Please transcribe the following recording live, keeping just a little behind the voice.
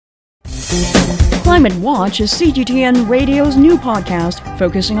Climate Watch is CGTN Radio's new podcast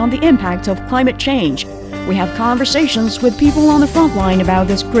focusing on the impact of climate change. We have conversations with people on the front line about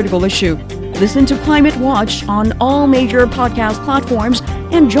this critical issue. Listen to Climate Watch on all major podcast platforms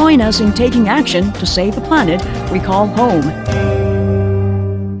and join us in taking action to save the planet we call home.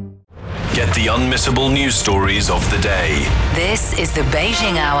 Get the unmissable news stories of the day. This is the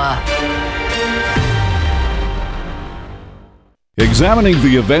Beijing Hour. Examining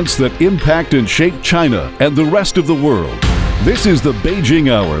the events that impact and shape China and the rest of the world. This is the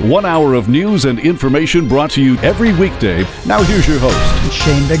Beijing Hour, 1 hour of news and information brought to you every weekday. Now here's your host.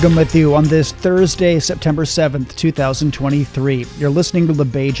 Shane Bigham with you on this Thursday, September 7th, 2023. You're listening to the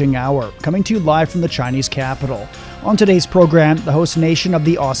Beijing Hour, coming to you live from the Chinese capital. On today's program, the host nation of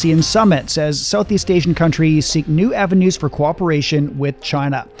the ASEAN Summit says Southeast Asian countries seek new avenues for cooperation with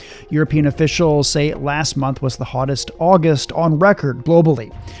China. European officials say last month was the hottest August on record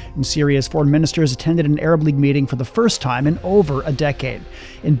globally. And Syria's foreign ministers attended an Arab League meeting for the first time in over a decade.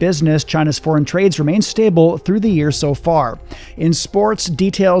 In business, China's foreign trades remain stable through the year so far. In sports,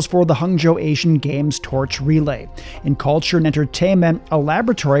 details for the Hangzhou Asian Games torch relay. In culture and entertainment, a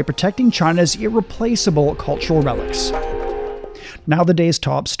laboratory protecting China's irreplaceable cultural relics. Now the day's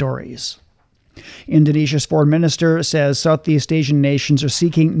top stories. Indonesia's foreign minister says Southeast Asian nations are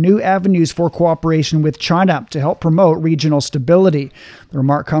seeking new avenues for cooperation with China to help promote regional stability. The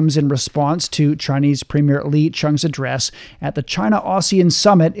remark comes in response to Chinese Premier Li Cheng's address at the China-ASEAN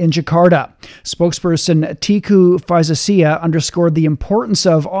Summit in Jakarta. Spokesperson Tiku Faizasia underscored the importance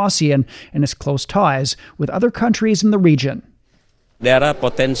of ASEAN and its close ties with other countries in the region. There are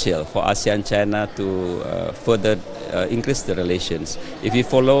potential for ASEAN China to further increase the relations. If you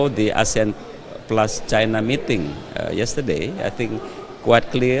follow the ASEAN plus China meeting yesterday, I think quite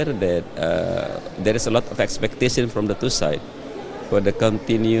clear that there is a lot of expectation from the two sides for the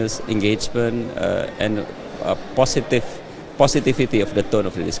continuous engagement and positivity of the tone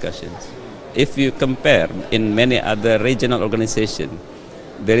of the discussions. If you compare in many other regional organizations,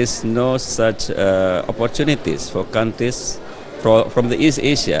 there is no such opportunities for countries from the East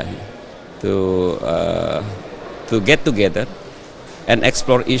Asia to get together and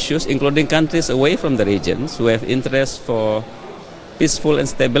explore issues, including countries away from the regions who have interest for peaceful and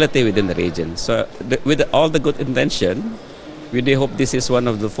stability within the region. So with all the good intention, we do hope this is one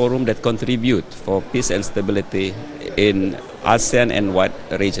of the forums that contribute for peace and stability in ASEAN and wide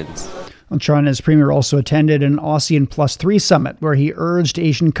regions. China's premier also attended an ASEAN Plus 3 summit where he urged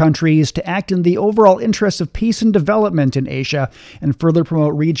Asian countries to act in the overall interest of peace and development in Asia and further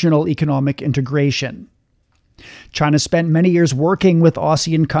promote regional economic integration. China spent many years working with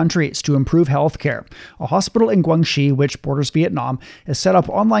ASEAN countries to improve healthcare. A hospital in Guangxi, which borders Vietnam, has set up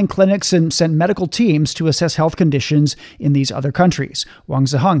online clinics and sent medical teams to assess health conditions in these other countries. Wang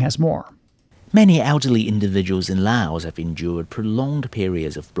Ziheng has more. Many elderly individuals in Laos have endured prolonged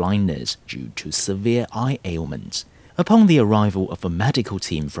periods of blindness due to severe eye ailments. Upon the arrival of a medical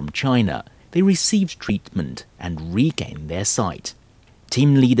team from China, they received treatment and regained their sight.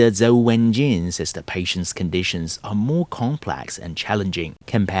 Team leader Zhou Wenjin says the patient's conditions are more complex and challenging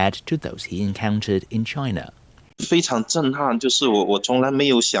compared to those he encountered in China. It's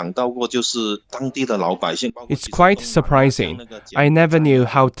quite surprising. I never knew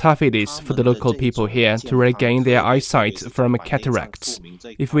how tough it is for the local people here to regain their eyesight from cataracts.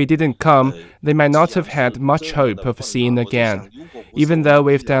 If we didn't come, they might not have had much hope of seeing again. Even though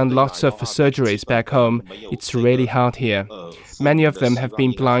we've done lots of surgeries back home, it's really hard here. Many of them have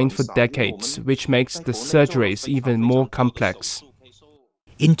been blind for decades, which makes the surgeries even more complex.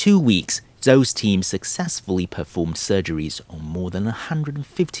 In 2 weeks, Zhou's team successfully performed surgeries on more than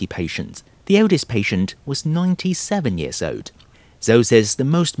 150 patients. The oldest patient was 97 years old. Zhou says the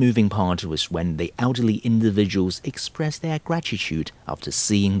most moving part was when the elderly individuals expressed their gratitude after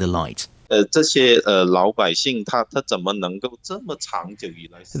seeing the light.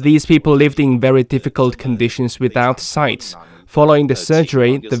 These people lived in very difficult conditions without sight. Following the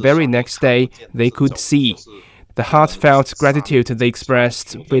surgery, the very next day, they could see. The heartfelt gratitude they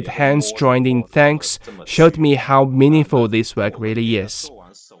expressed, with hands joined in thanks, showed me how meaningful this work really is.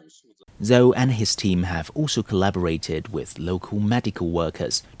 Zhou and his team have also collaborated with local medical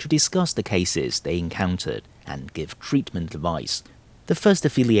workers to discuss the cases they encountered and give treatment advice. The first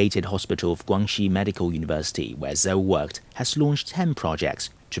affiliated hospital of Guangxi Medical University, where Zhou worked, has launched 10 projects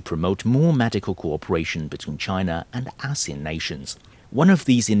to promote more medical cooperation between China and ASEAN nations. One of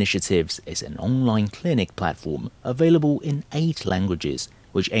these initiatives is an online clinic platform available in 8 languages,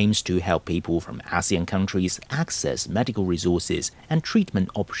 which aims to help people from ASEAN countries access medical resources and treatment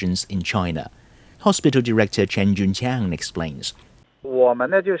options in China. Hospital Director Chen Junqiang explains. We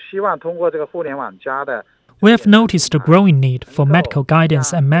have noticed a growing need for medical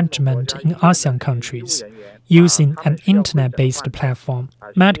guidance and management in ASEAN countries. Using an internet-based platform,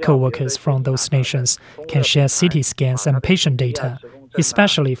 medical workers from those nations can share CT scans and patient data,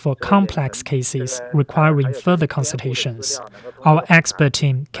 especially for complex cases requiring further consultations. Our expert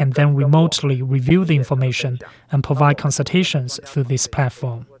team can then remotely review the information and provide consultations through this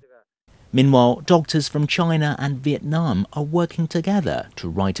platform. Meanwhile, doctors from China and Vietnam are working together to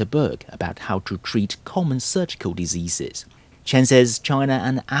write a book about how to treat common surgical diseases. Chen says China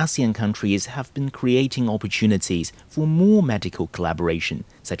and ASEAN countries have been creating opportunities for more medical collaboration,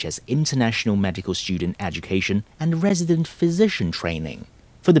 such as international medical student education and resident physician training.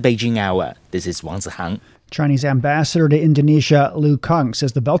 For the Beijing Hour, this is Wang Zihang. Chinese ambassador to Indonesia, Liu Kang,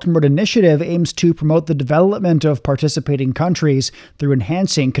 says the Belt and Road Initiative aims to promote the development of participating countries through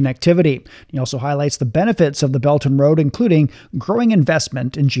enhancing connectivity. He also highlights the benefits of the Belt and Road, including growing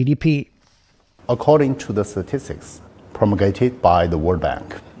investment in GDP. According to the statistics promulgated by the World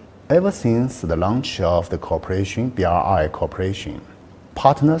Bank, ever since the launch of the cooperation, BRI cooperation,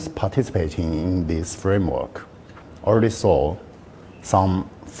 partners participating in this framework already saw some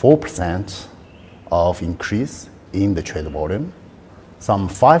 4% of increase in the trade volume, some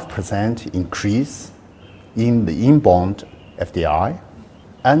 5% increase in the inbound FDI,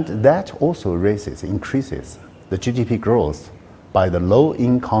 and that also increases the GDP growth by the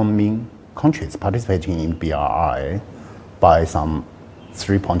low-income countries participating in BRI by some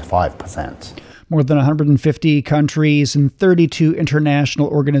 3.5%. More than 150 countries and 32 international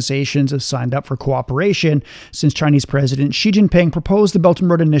organizations have signed up for cooperation since Chinese President Xi Jinping proposed the Belt and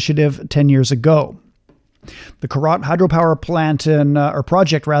Road Initiative 10 years ago. The Karat hydropower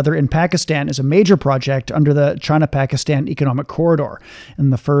project in Pakistan is a major project under the China-Pakistan Economic Corridor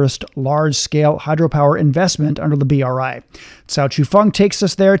and the first large-scale hydropower investment under the BRI. Cao Chufeng takes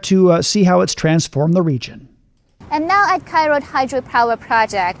us there to see how it's transformed the region. I'm now at Karat hydropower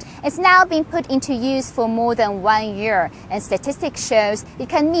project. It's now been put into use for more than 1 year, and statistics shows it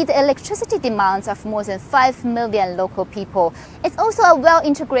can meet the electricity demands of more than 5 million local people. It's also a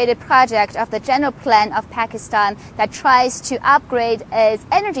well-integrated project of the general plan of Pakistan that tries to upgrade its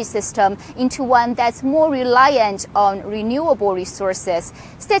energy system into one that's more reliant on renewable resources.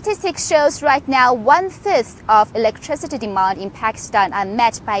 Statistics shows right now 1/5 of electricity demand in Pakistan are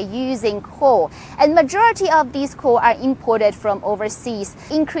met by using coal, and majority of these coal are imported from overseas.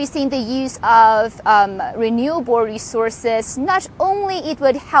 Increasing the use of renewable resources, not only it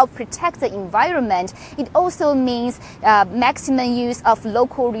would help protect the environment, it also means maximum use of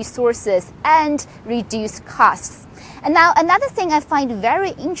local resources and reduce costs. And now another thing I find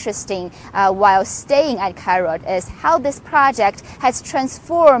very interesting while staying at Karat is how this project has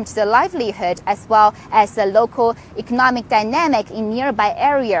transformed the livelihood as well as the local economic dynamic in nearby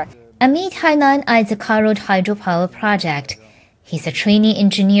area. I meet Hainan at the Karat hydropower project. He's a trainee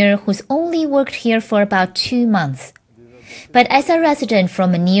engineer who's only worked here for about 2 months. But as a resident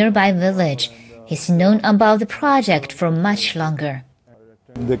from a nearby village, he's known about the project for much longer.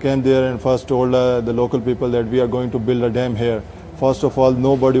 They came there and first told the local people that we are going to build a dam here. First of all,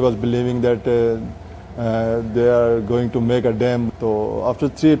 nobody was believing that they are going to make a dam. So after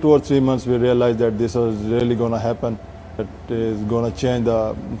 2 or 3 months, we realized that this was really going to happen. It is going to change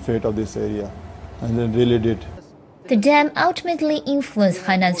the fate of this area, and it really did. The dam ultimately influenced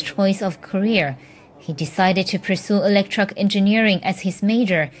Hainan's choice of career. He decided to pursue electrical engineering as his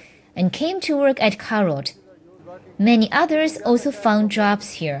major and came to work at Karat. Many others also found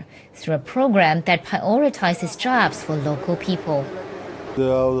jobs here through a program that prioritizes jobs for local people.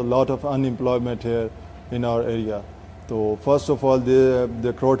 There are a lot of unemployment here in our area. So first of all,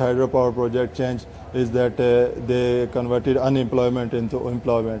 the Karat hydropower project change is that they converted unemployment into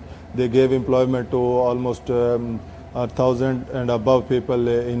employment. They gave employment to almost 1,000 and above people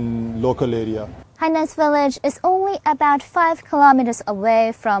in local area. Hainan's village is only about 5 kilometers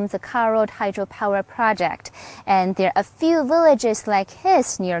away from the Karat hydropower project, and there are a few villages like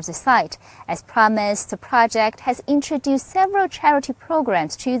his near the site. As promised, the project has introduced several charity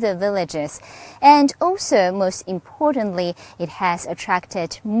programs to the villages, and also, most importantly, it has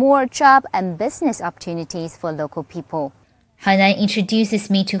attracted more job and business opportunities for local people. Hainan introduces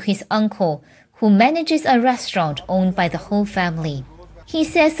me to his uncle, who manages a restaurant owned by the whole family. He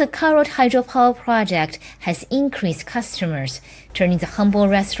says the Karat hydropower project has increased customers, turning the humble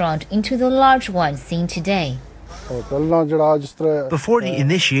restaurant into the large one seen today. Before the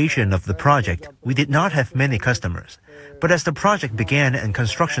initiation of the project, we did not have many customers. But as the project began and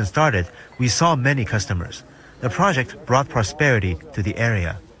construction started, we saw many customers. The project brought prosperity to the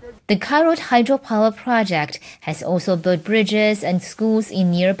area. The Khairot hydropower project has also built bridges and schools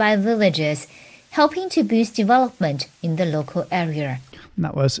in nearby villages, helping to boost development in the local area. And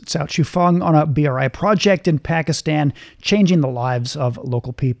that was Cao Chufeng on a BRI project in Pakistan, changing the lives of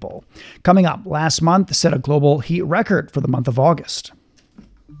local people. Coming up, last month set a global heat record for the month of August.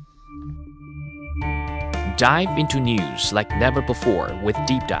 Dive into news like never before with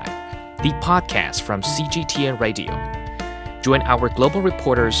Deep Dive, the podcast from CGTN Radio. Join our global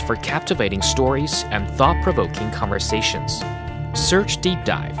reporters for captivating stories and thought-provoking conversations. Search Deep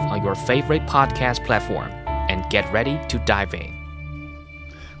Dive on your favorite podcast platform and get ready to dive in.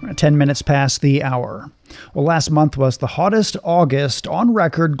 10 minutes past the hour. Well, last month was the hottest August on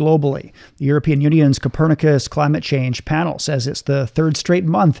record globally. The European Union's Copernicus Climate Change Panel says it's the third straight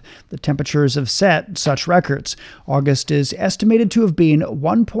month the temperatures have set such records. August is estimated to have been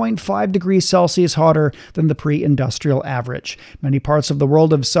 1.5 degrees Celsius hotter than the pre-industrial average. Many parts of the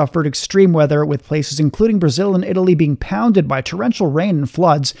world have suffered extreme weather, with places including Brazil and Italy being pounded by torrential rain and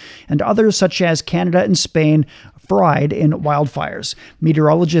floods, and others such as Canada and Spain fried in wildfires.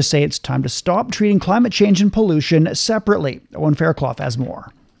 Meteorologists say it's time to stop treating climate change and pollution separately. Owen Fairclough has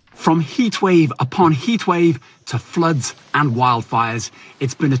more. From heat wave upon heat wave to floods and wildfires,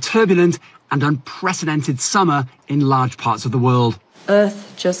 it's been a turbulent and unprecedented summer in large parts of the world.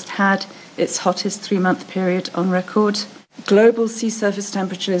 Earth just had its hottest 3-month period on record. Global sea surface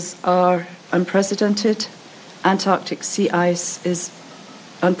temperatures are unprecedented. Antarctic sea ice is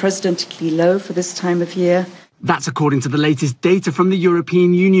unprecedentedly low for this time of year. That's according to the latest data from the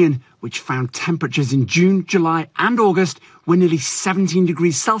European Union, which found temperatures in June, July and August were nearly 17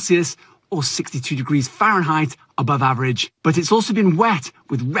 degrees Celsius or 62 degrees Fahrenheit above average. But it's also been wet,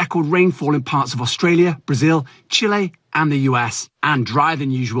 with record rainfall in parts of Australia, Brazil, Chile and the US, and drier than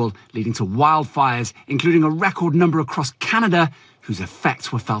usual, leading to wildfires, including a record number across Canada, whose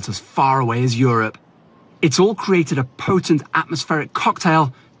effects were felt as far away as Europe. It's all created a potent atmospheric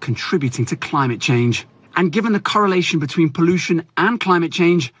cocktail contributing to climate change. And given the correlation between pollution and climate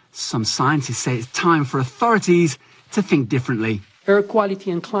change, some scientists say it's time for authorities to think differently. Air quality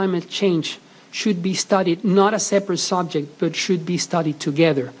and climate change should be studied not a separate subject, but should be studied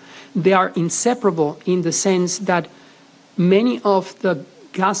together. They are inseparable in the sense that many of the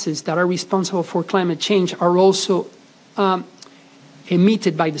gases that are responsible for climate change are also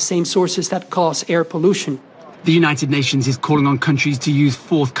emitted by the same sources that cause air pollution. The United Nations is calling on countries to use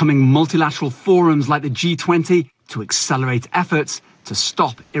forthcoming multilateral forums like the G20 to accelerate efforts to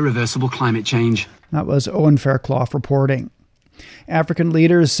stop irreversible climate change. That was Owen Fairclough reporting. African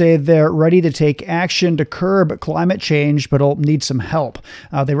leaders say they're ready to take action to curb climate change, but will need some help.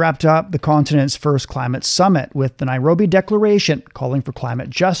 They wrapped up the continent's first climate summit with the Nairobi Declaration, calling for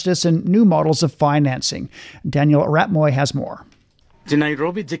climate justice and new models of financing. Daniel Ratmoy has more. The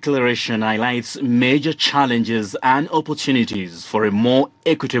Nairobi Declaration highlights major challenges and opportunities for a more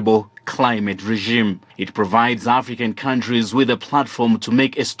equitable climate regime. It provides African countries with a platform to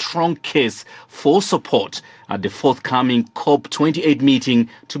make a strong case for support at the forthcoming COP28 meeting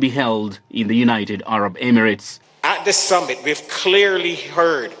to be held in the United Arab Emirates. At the summit, we've clearly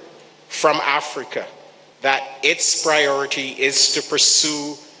heard from Africa that its priority is to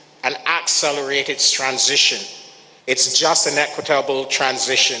pursue an accelerated transition. It's just an equitable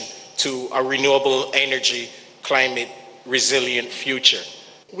transition to a renewable energy, climate resilient future.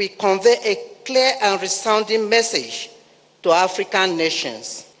 We convey a clear and resounding message to African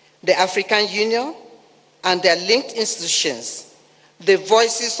nations, the African Union and their linked institutions. The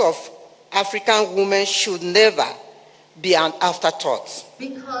voices of African women should never be an afterthought.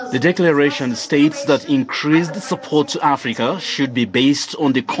 The declaration states that increased support to Africa should be based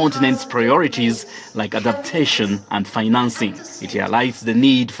on the continent's priorities like adaptation and financing. It highlights the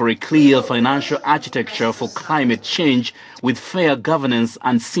need for a clear financial architecture for climate change with fair governance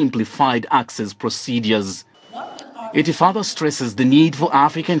and simplified access procedures. It further stresses the need for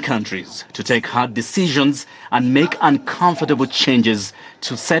African countries to take hard decisions and make uncomfortable changes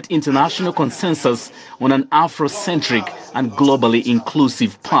to set international consensus on an Afrocentric and globally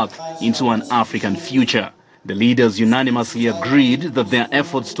inclusive path into an African future. The leaders unanimously agreed that their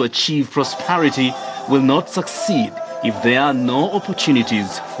efforts to achieve prosperity will not succeed if there are no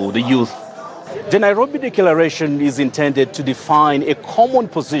opportunities for the youth. The Nairobi Declaration is intended to define a common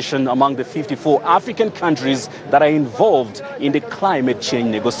position among the 54 African countries that are involved in the climate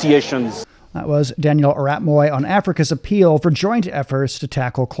change negotiations. That was Daniel Ratmoy on Africa's appeal for joint efforts to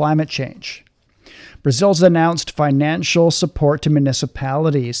tackle climate change. Brazil's announced financial support to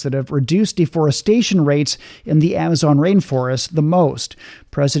municipalities that have reduced deforestation rates in the Amazon rainforest the most.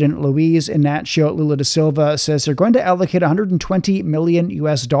 President Luiz Inácio Lula da Silva says they're going to allocate $120 million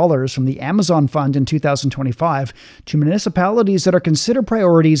from the Amazon Fund in 2025 to municipalities that are considered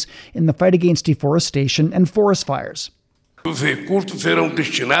priorities in the fight against deforestation and forest fires. The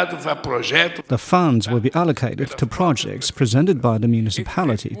funds will be allocated to projects presented by the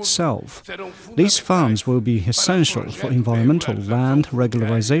municipality itself. These funds will be essential for environmental land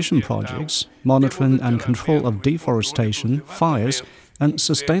regularization projects, monitoring and control of deforestation, fires, and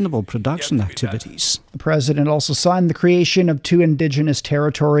sustainable production activities. The president also signed the creation of 2 indigenous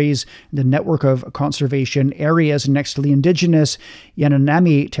territories, the network of conservation areas next to the indigenous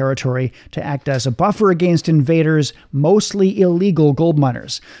Yanomami territory, to act as a buffer against invaders, mostly illegal gold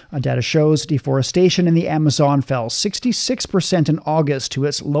miners. Data shows deforestation in the Amazon fell 66% in August to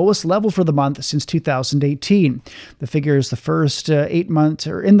its lowest level for the month since 2018. The figures in the first 8 months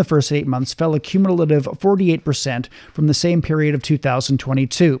fell a cumulative 48% from the same period of 2022.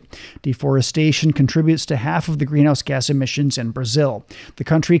 Deforestation contributes to half of the greenhouse gas emissions in Brazil. The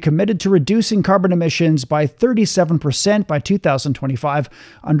country committed to reducing carbon emissions by 37% by 2025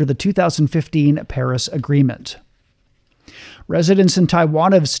 under the 2015 Paris Agreement. Residents in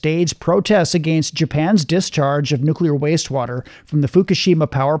Taiwan have staged protests against Japan's discharge of nuclear wastewater from the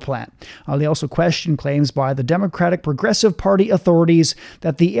Fukushima power plant. They also question claims by the Democratic Progressive Party authorities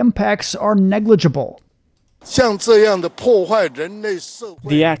that the impacts are negligible. The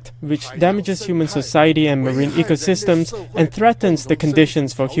act, which damages human society and marine ecosystems and threatens the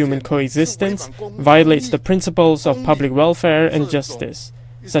conditions for human coexistence, violates the principles of public welfare and justice.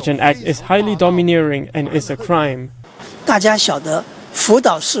 Such an act is highly domineering and is a crime.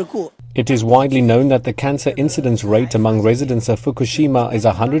 It is widely known that the cancer incidence rate among residents of Fukushima is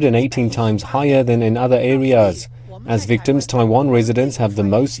 118 times higher than in other areas. As victims, Taiwan residents have the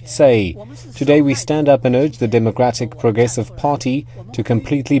most say. Today we stand up and urge the Democratic Progressive Party to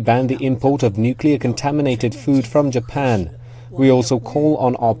completely ban the import of nuclear-contaminated food from Japan. We also call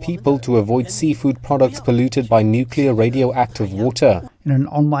on our people to avoid seafood products polluted by nuclear radioactive water. In an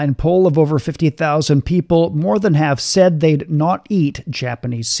online poll of over 50,000 people, more than half said they'd not eat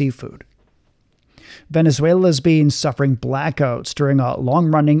Japanese seafood. Venezuela has been suffering blackouts during a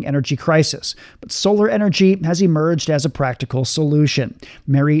long-running energy crisis, but solar energy has emerged as a practical solution.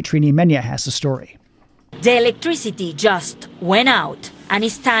 Mary Trini Menya has the story. The electricity just went out, and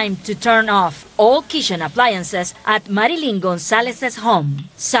it's time to turn off all kitchen appliances at Marilyn Gonzalez's home.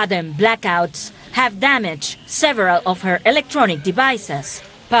 Sudden blackouts have damaged several of her electronic devices.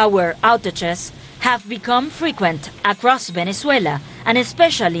 Power outages have become frequent across Venezuela, and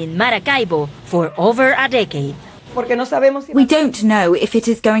especially in Maracaibo, for over a decade. We don't know if it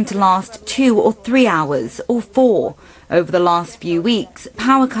is going to last 2 or 3 hours or 4. Over the last few weeks,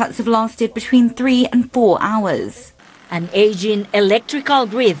 power cuts have lasted between 3 and 4 hours. An aging electrical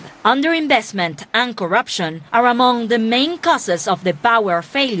grid, underinvestment and corruption are among the main causes of the power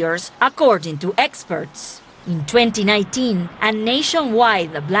failures, according to experts. In 2019, a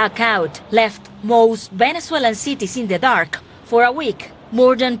nationwide blackout left most Venezuelan cities in the dark for a week.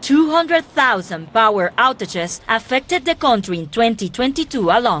 More than 200,000 power outages affected the country in 2022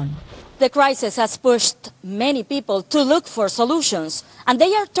 alone. The crisis has pushed many people to look for solutions, and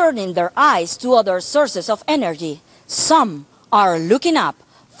they are turning their eyes to other sources of energy. Some are looking up,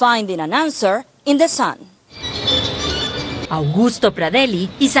 finding an answer in the sun. Augusto Pradelli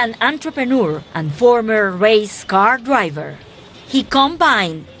is an entrepreneur and former race car driver. He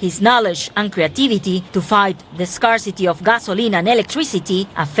combined his knowledge and creativity to fight the scarcity of gasoline and electricity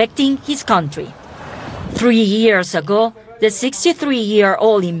affecting his country. 3 years ago, the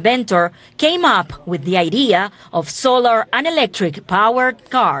 63-year-old inventor came up with the idea of solar and electric-powered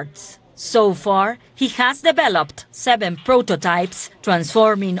cars. So far, he has developed 7 prototypes,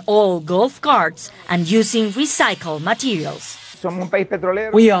 transforming old golf carts and using recycled materials.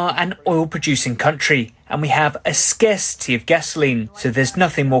 We are an oil-producing country, and we have a scarcity of gasoline, so there's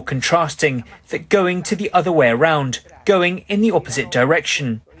nothing more contrasting than going to the other way around, going in the opposite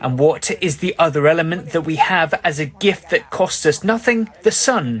direction. And what is the other element that we have as a gift that costs us nothing? The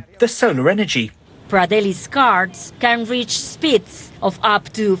sun, the solar energy. Pradelli's cars can reach speeds of up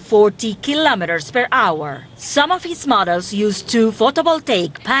to 40 kilometers per hour. Some of his models use 2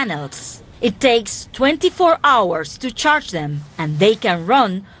 photovoltaic panels. It takes 24 hours to charge them, and they can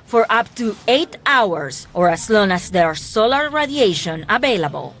run for up to 8 hours or as long as there's solar radiation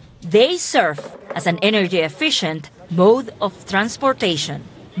available. They serve as an energy-efficient mode of transportation.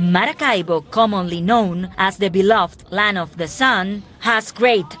 Maracaibo, commonly known as the beloved land of the sun, has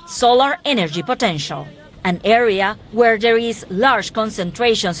great solar energy potential, an area where there is large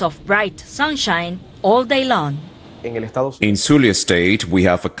concentrations of bright sunshine all day long. In Zulia State, we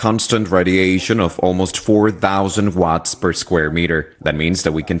have a constant radiation of almost 4,000 watts per square meter. That means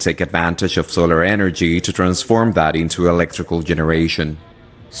that we can take advantage of solar energy to transform that into electrical generation.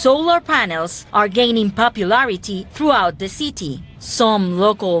 Solar panels are gaining popularity throughout the city. Some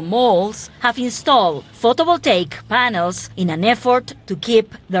local malls have installed photovoltaic panels in an effort to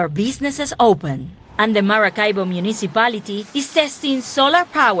keep their businesses open. And the Maracaibo municipality is testing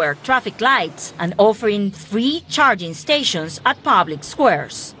solar-powered traffic lights and offering free charging stations at public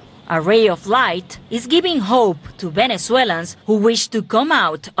squares. A ray of light is giving hope to Venezuelans who wish to come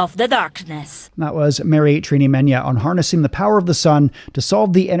out of the darkness. That was Mary Trini Mena on harnessing the power of the sun to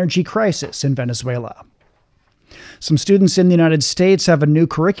solve the energy crisis in Venezuela. Some students in the United States have a new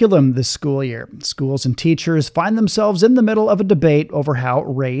curriculum this school year. Schools and teachers find themselves in the middle of a debate over how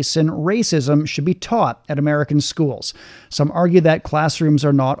race and racism should be taught at American schools. Some argue that classrooms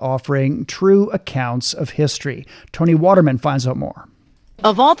are not offering true accounts of history. Tony Waterman finds out more.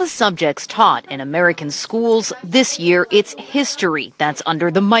 Of all the subjects taught in American schools, this year it's history that's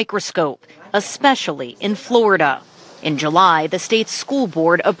under the microscope, especially in Florida. In July, the state's school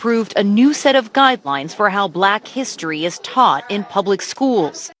board approved a new set of guidelines for how Black history is taught in public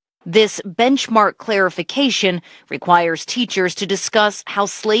schools. This benchmark clarification requires teachers to discuss how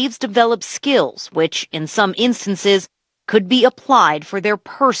slaves developed skills, which in some instances could be applied for their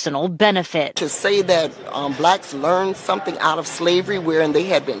personal benefit. To say that blacks learned something out of slavery wherein they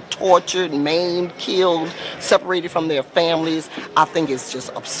had been tortured, maimed, killed, separated from their families, I think is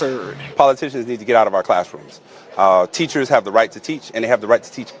just absurd. Politicians need to get out of our classrooms. Teachers have the right to teach, and they have the right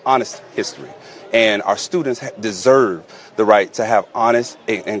to teach honest history. And our students deserve the right to have honest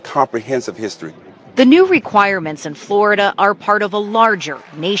and comprehensive history. The new requirements in Florida are part of a larger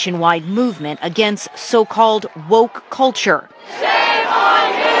nationwide movement against so-called woke culture. Shame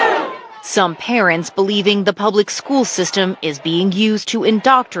on you! Some parents believing the public school system is being used to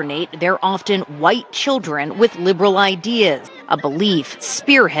indoctrinate their often white children with liberal ideas, a belief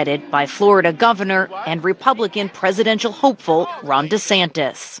spearheaded by Florida Governor and Republican presidential hopeful Ron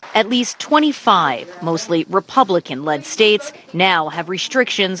DeSantis. At least 25, mostly Republican-led states now have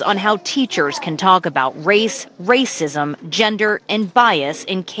restrictions on how teachers can talk about race, racism, gender, and bias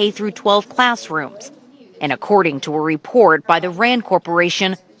in K-12 classrooms. And according to a report by the RAND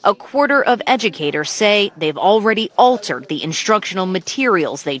Corporation, a quarter of educators say they've already altered the instructional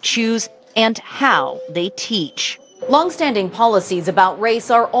materials they choose and how they teach. Longstanding policies about race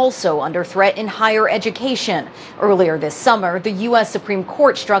are also under threat in higher education. Earlier this summer, the U.S. Supreme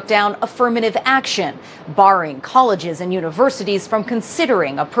Court struck down affirmative action, barring colleges and universities from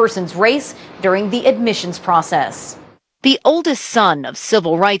considering a person's race during the admissions process. The oldest son of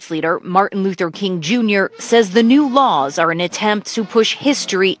civil rights leader Martin Luther King Jr. says the new laws are an attempt to push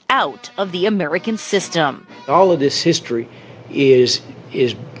history out of the American system. All of this history is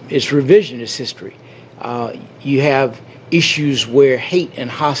revisionist history. You have issues where hate and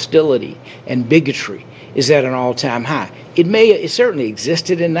hostility and bigotry is at an all-time high. It certainly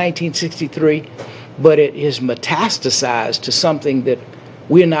existed in 1963, but it is metastasized to something that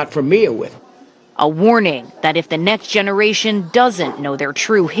we're not familiar with. A warning that if the next generation doesn't know their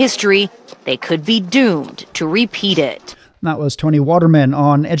true history, they could be doomed to repeat it. That was Tony Waterman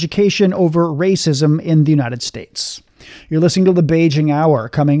on education over racism in the United States. You're listening to the Beijing Hour.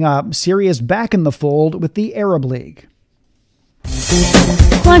 Coming up, Syria's back in the fold with the Arab League.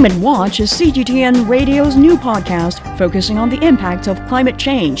 Climate Watch is CGTN Radio's new podcast focusing on the impact of climate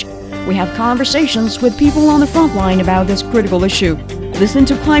change. We have conversations with people on the front line about this critical issue. Listen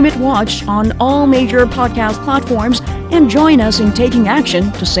to Climate Watch on all major podcast platforms and join us in taking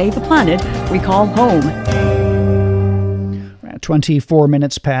action to save the planet we call home. 24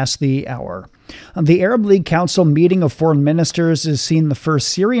 minutes past the hour. The Arab League Council meeting of foreign ministers has seen the first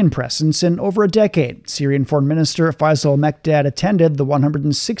Syrian presence in over a decade. Syrian Foreign Minister Faisal Mekdad attended the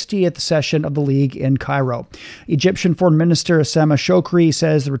 160th session of the League in Cairo. Egyptian Foreign Minister Sama Shokri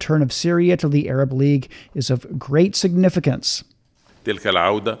says the return of Syria to the Arab League is of great significance.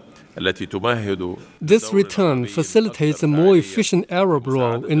 This return facilitates a more efficient Arab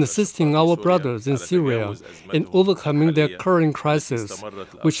role in assisting our brothers in Syria in overcoming their current crisis,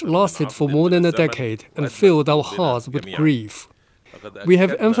 which lasted for more than a decade and filled our hearts with grief. We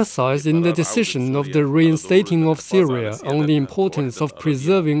have emphasized in the decision of the reinstating of Syria on the importance of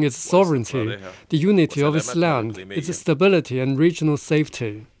preserving its sovereignty, the unity of its land, its stability and regional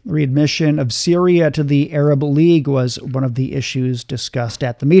safety. Readmission of Syria to the Arab League was one of the issues discussed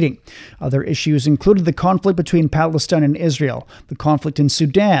at the meeting. Other issues included the conflict between Palestine and Israel, the conflict in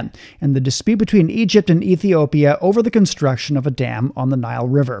Sudan, and the dispute between Egypt and Ethiopia over the construction of a dam on the Nile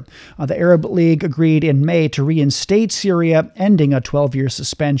River. The Arab League agreed in May to reinstate Syria, ending a 12-year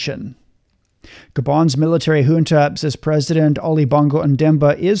suspension. Gabon's military junta says President Ali Bongo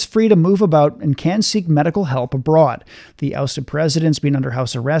Ndemba is free to move about and can seek medical help abroad. The ousted president's been under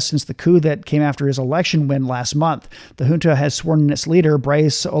house arrest since the coup that came after his election win last month. The junta has sworn in its leader,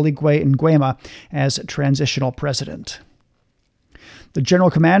 Brice Oligui Nguema, as transitional president. The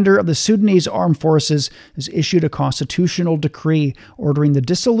General Commander of the Sudanese Armed Forces has issued a constitutional decree ordering the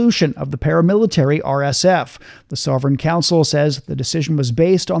dissolution of the paramilitary RSF. The Sovereign Council says the decision was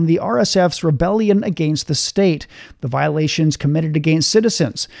based on the RSF's rebellion against the state, the violations committed against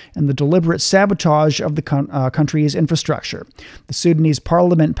citizens, and the deliberate sabotage of the country's infrastructure. The Sudanese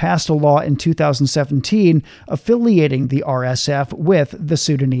parliament passed a law in 2017 affiliating the RSF with the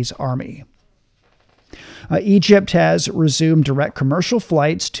Sudanese army. Egypt has resumed direct commercial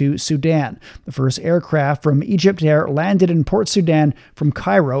flights to Sudan. The first aircraft from Egypt Air landed in Port Sudan from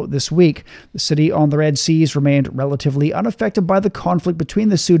Cairo this week. The city on the Red Seas remained relatively unaffected by the conflict between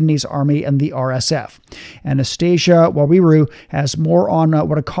the Sudanese army and the RSF. Anastasia Wawiru has more on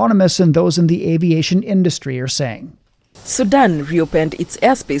what economists and those in the aviation industry are saying. Sudan reopened its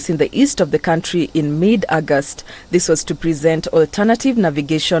airspace in the east of the country in mid-August. This was to present alternative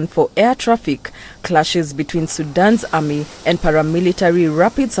navigation for air traffic. Clashes between Sudan's army and paramilitary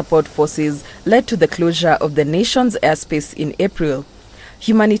rapid support forces led to the closure of the nation's airspace in April.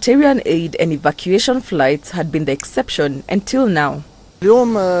 Humanitarian aid and evacuation flights had been the exception until now.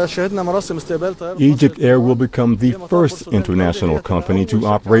 Egypt Air will become the first international company to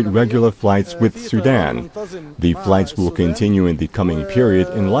operate regular flights with Sudan. The flights will continue in the coming period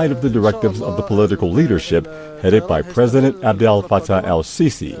in light of the directives of the political leadership headed by President Abdel Fattah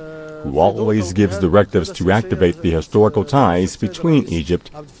el-Sisi, who always gives directives to activate the historical ties between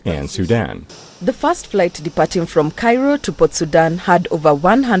Egypt and Sudan. The first flight departing from Cairo to Port Sudan had over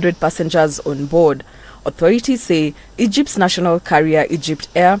 100 passengers on board. Authorities say Egypt's national carrier Egypt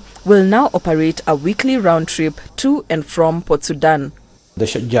Air will now operate a weekly round trip to and from Port Sudan.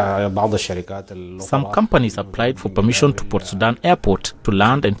 Some companies applied for permission to Port Sudan Airport to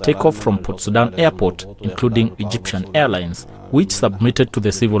land and take off from Port Sudan Airport, including Egyptian Airlines, which submitted to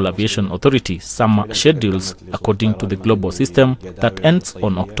the Civil Aviation Authority summer schedules according to the global system that ends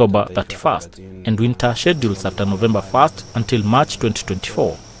on October 31st, and winter schedules after November 1st until March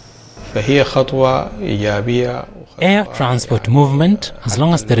 2024. Air transport movement, as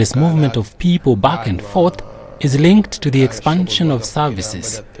long as there is movement of people back and forth, is linked to the expansion of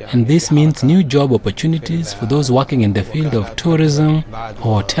services, and this means new job opportunities for those working in the field of tourism,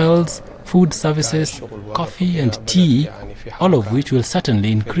 hotels, food services, coffee and tea, all of which will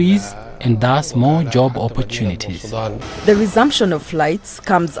certainly increase and thus more job opportunities. The resumption of flights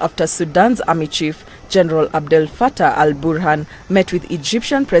comes after Sudan's army chief, General Abdel Fattah al-Burhan, met with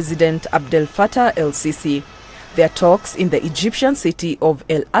Egyptian President Abdel Fattah el-Sisi. Their talks in the Egyptian city of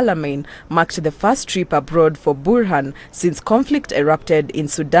El Alamein marked the first trip abroad for Burhan since conflict erupted in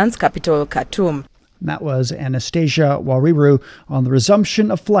Sudan's capital, Khartoum. That was Anastasia Wawiru on the resumption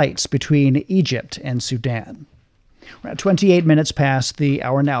of flights between Egypt and Sudan. We're at 28 minutes past the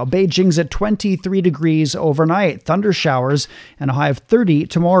hour now. Beijing's at 23 degrees overnight. Thunder showers and a high of 30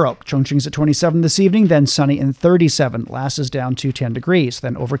 tomorrow. Chongqing's at 27 this evening, then sunny and 37. Lhasa is down to 10 degrees,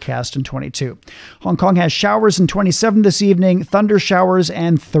 then overcast and 22. Hong Kong has showers and 27 this evening, thunder showers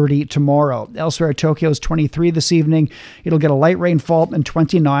and 30 tomorrow. Elsewhere, Tokyo's 23 this evening. It'll get a light rainfall and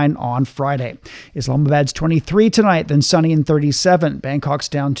 29 on Friday. Islamabad's 23 tonight, then sunny and 37. Bangkok's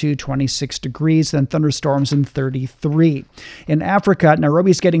down to 26 degrees, then thunderstorms and 33. In Africa,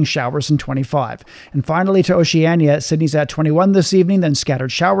 Nairobi's getting showers and 25. And finally to Oceania, Sydney's at 21 this evening, then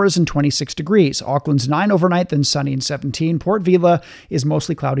scattered showers and 26 degrees. Auckland's 9 overnight, then sunny and 17. Port Vila is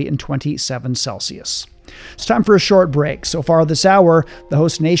mostly cloudy and 27 Celsius. It's time for a short break. So far this hour, the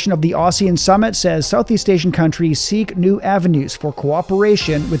host nation of the ASEAN Summit says Southeast Asian countries seek new avenues for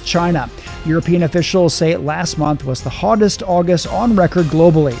cooperation with China. European officials say last month was the hottest August on record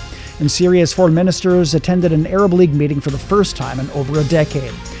globally. And Syria's foreign ministers attended an Arab League meeting for the first time in over a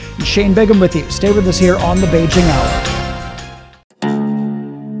decade. And Shane Bigham with you. Stay with us here on the Beijing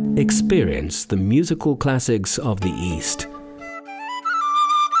Hour. Experience the musical classics of the East.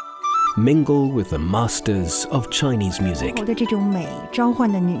 Mingle with the masters of Chinese music.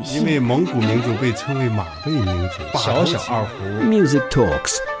 Music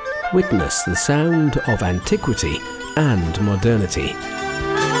talks. Witness the sound of antiquity and modernity.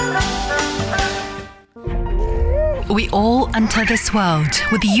 We all enter this world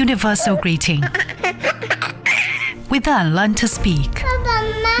with the universal greeting. We then learn to speak.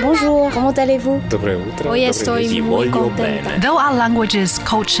 Bonjour, comment allez-vous? Hoy estoy muy contenta. Though our languages,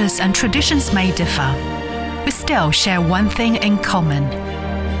 cultures, and traditions may differ, we still share one thing in common.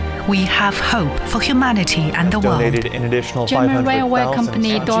 We have hope for humanity and the world. An additional German railway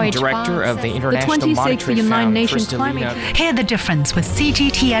company Deutsche Director of the International the 26th Monetary United Fund, Nations Krista Climate. Lena. Hear the difference with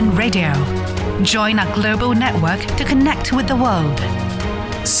CGTN Radio. Join our global network to connect with the world.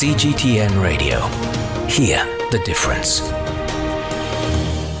 CGTN Radio. Hear the difference.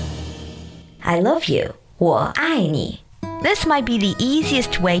 I love you. 我爱你. This might be the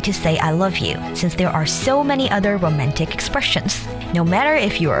easiest way to say I love you, since there are so many other romantic expressions. No matter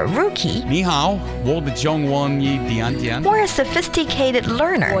if you're a rookie 你好，我的中文一点点 or a sophisticated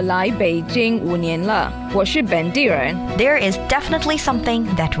learner, 我来北京5年了，我是本地人。 there is definitely something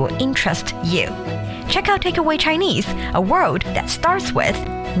that will interest you. Check out Takeaway Chinese, a word that starts with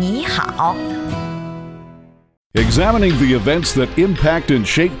你好. Examining the events that impact and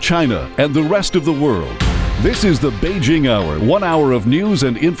shape China and the rest of the world. This is the Beijing Hour, 1 hour of news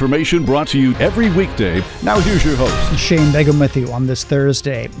and information brought to you every weekday. Now here's your host, Shane Begum with you on this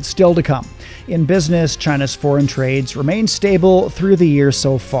Thursday. Still to come. In business, China's foreign trades remain stable through the year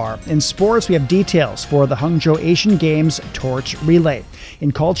so far. In sports, we have details for the Hangzhou Asian Games torch relay.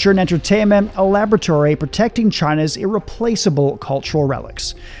 In culture and entertainment, a laboratory protecting China's irreplaceable cultural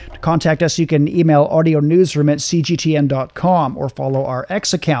relics. Contact us. You can email audionewsroom@cgtn.com or follow our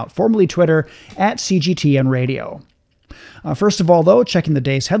X account, formerly Twitter, @CGTNRadio. First of all, though, checking the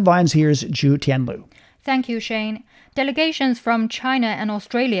day's headlines, here's Zhu Tianlu. Thank you, Shane. Delegations from China and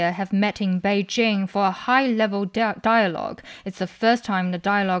Australia have met in Beijing for a high-level dialogue. It's the first time the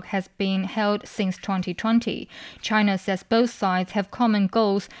dialogue has been held since 2020. China says both sides have common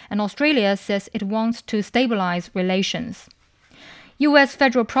goals, and Australia says it wants to stabilize relations. U.S.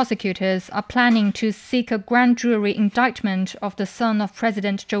 federal prosecutors are planning to seek a grand jury indictment of the son of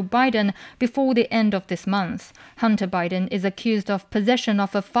President Joe Biden before the end of this month. Hunter Biden is accused of possession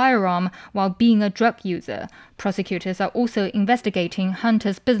of a firearm while being a drug user. Prosecutors are also investigating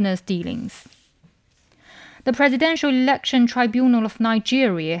Hunter's business dealings. The Presidential Election Tribunal of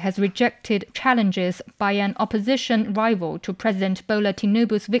Nigeria has rejected challenges by an opposition rival to President Bola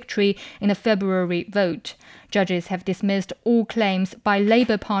Tinubu's victory in the February vote. Judges have dismissed all claims by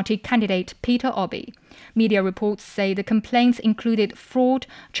Labour Party candidate Peter Obi. Media reports say the complaints included fraud,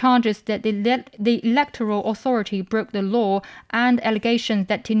 charges that the electoral authority broke the law, and allegations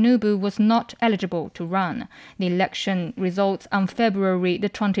that Tinubu was not eligible to run. The election results on February the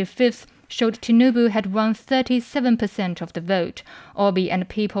 25th showed Tinubu had won 37% of the vote. Obi and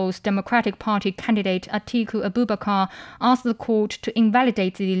People's Democratic Party candidate Atiku Abubakar asked the court to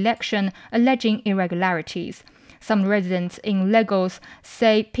invalidate the election, alleging irregularities. Some residents in Lagos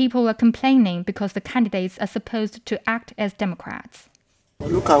say people are complaining because the candidates are supposed to act as Democrats.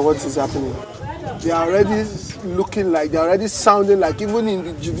 Look at what is happening. They are already sounding like, even in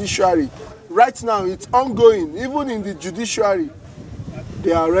the judiciary. Right now, it's ongoing. Even in the judiciary,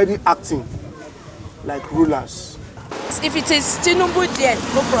 they are already acting like rulers. If it is Tinubu, then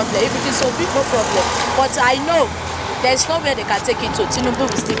no problem. If it is Obi, no problem. But I know there's nowhere they can take it to. Tinubu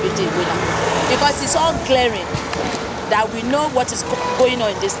will still be the winner. Because it's all glaring that we know what is going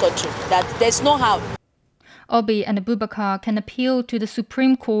on in this country, that there's no how. Obi and Abubakar can appeal to the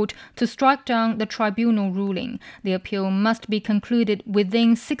Supreme Court to strike down the tribunal ruling. The appeal must be concluded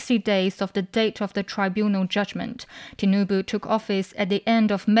within 60 days of the date of the tribunal judgment. Tinubu took office at the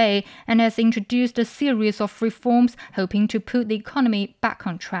end of May and has introduced a series of reforms hoping to put the economy back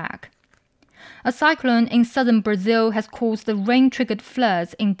on track. A cyclone in southern Brazil has caused the rain-triggered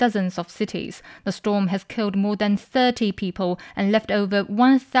floods in dozens of cities. The storm has killed more than 30 people and left over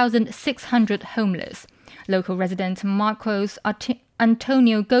 1,600 homeless. Local resident Marcos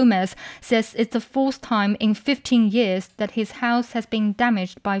Antonio Gomez says it's the fourth time in 15 years that his house has been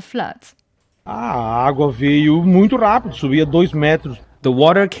damaged by floods. A água veio muito rápido, subia 2 metros. The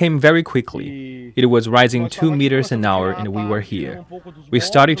water came very quickly. It was rising 2 meters an hour and we were here. We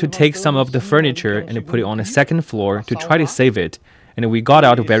started to take some of the furniture and put it on the second floor to try to save it, and we got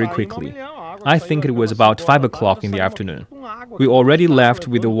out very quickly. I think it was about 5 o'clock in the afternoon. We already left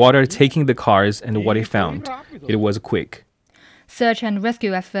with the water taking the cars and what it found. It was quick. Search and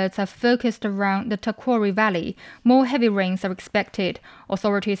rescue efforts are focused around the Taquari Valley. More heavy rains are expected.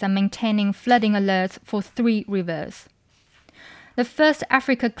 Authorities are maintaining flooding alerts for 3 rivers. The first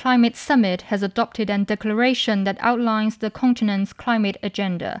Africa Climate Summit has adopted a declaration that outlines the continent's climate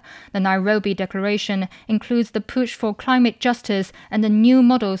agenda. The Nairobi Declaration includes the push for climate justice and the new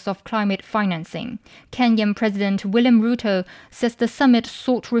models of climate financing. Kenyan President William Ruto says the summit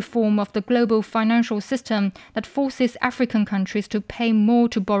sought reform of the global financial system that forces African countries to pay more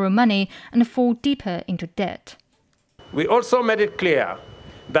to borrow money and fall deeper into debt. We also made it clear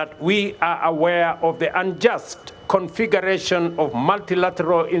that we are aware of the unjust configuration of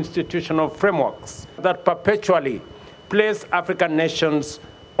multilateral institutional frameworks that perpetually place African nations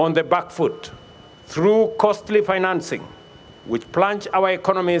on the back foot through costly financing, which plunge our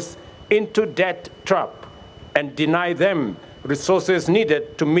economies into debt trap and deny them resources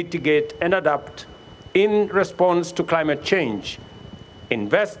needed to mitigate and adapt in response to climate change,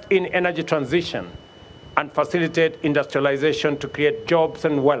 invest in energy transition, and facilitate industrialization to create jobs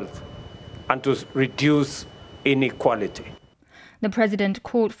and wealth, and to reduce inequality. The president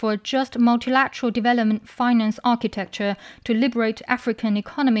called for a just multilateral development finance architecture to liberate African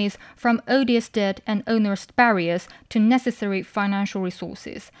economies from odious debt and onerous barriers to necessary financial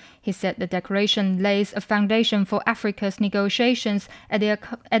resources. He said the declaration lays a foundation for Africa's negotiations at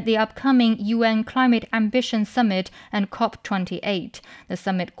the upcoming UN Climate Ambition Summit and COP28. The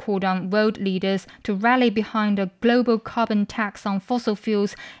summit called on world leaders to rally behind a global carbon tax on fossil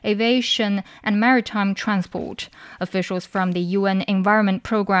fuels, aviation, and maritime transport. Officials from the UN Environment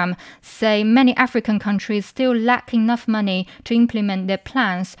Programme say many African countries still lack enough money to implement their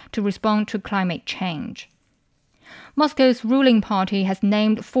plans to respond to climate change. Moscow's ruling party has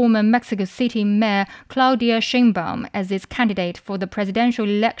named former Mexico City Mayor Claudia Sheinbaum as its candidate for the presidential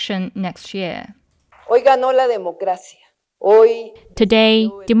election next year. Today,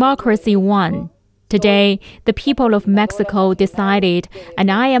 democracy won. Today, the people of Mexico decided,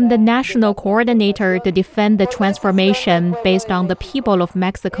 and I am the national coordinator to defend the transformation based on the people of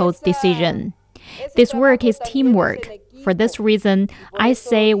Mexico's decision. This work is teamwork. For this reason, I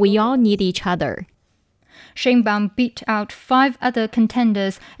say we all need each other. Sheinbaum beat out 5 other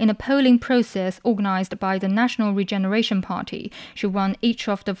contenders in a polling process organized by the National Regeneration Party. She won each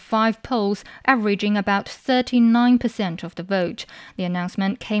of the 5 polls, averaging about 39% of the vote. The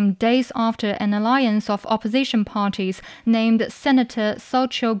announcement came days after an alliance of opposition parties named Senator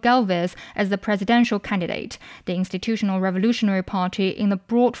Xochitl Gálvez as the presidential candidate. The Institutional Revolutionary Party in the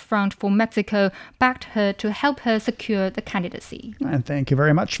Broad Front for Mexico backed her to help her secure the candidacy. And thank you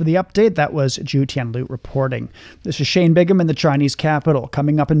very much for the update. That was Ju Tianlu reporting. This is Shane Bigham in the Chinese capital.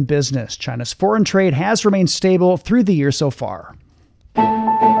 Coming up in business, China's foreign trade has remained stable through the year so far.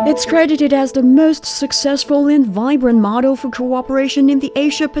 It's credited as the most successful and vibrant model for cooperation in the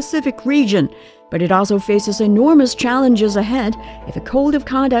Asia-Pacific region, but it also faces enormous challenges ahead if a code of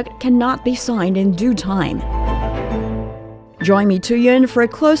conduct cannot be signed in due time. Join me, Tu Yun, for a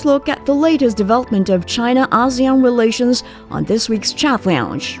close look at the latest development of China-ASEAN relations on this week's Chat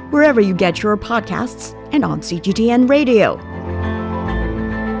Lounge, wherever you get your podcasts and on CGTN Radio.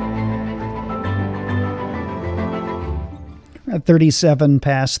 At 37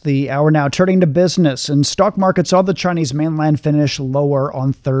 past the hour now, turning to business, and stock markets on the Chinese mainland finish lower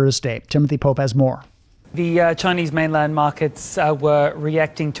on Thursday. Timothy Pope has more. The Chinese mainland markets were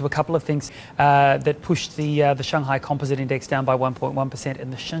reacting to a couple of things that pushed the Shanghai Composite Index down by 1.1%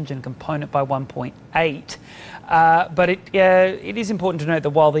 and the Shenzhen component by 1.8%. But it is important to note that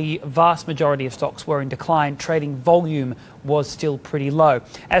while the vast majority of stocks were in decline, trading volume was still pretty low.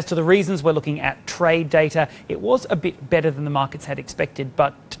 As to the reasons, we're looking at trade data. It was a bit better than the markets had expected,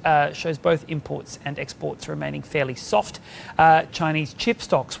 but shows both imports and exports remaining fairly soft. Chinese chip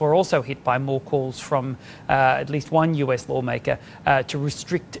stocks were also hit by more calls from at least one US lawmaker to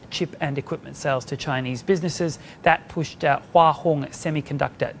restrict chip and equipment sales to Chinese businesses. That pushed Hua Hong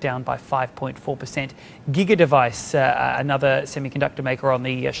Semiconductor down by 5.4%. Gigadevice, another semiconductor maker on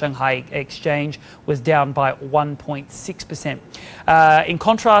the Shanghai Exchange, was down by 1.6%. In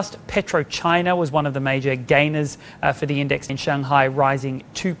contrast, PetroChina was one of the major gainers for the index in Shanghai, rising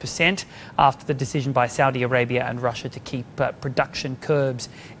 2% after the decision by Saudi Arabia and Russia to keep production curbs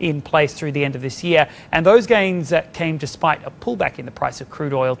in place through the end of this year. And those gains came despite a pullback in the price of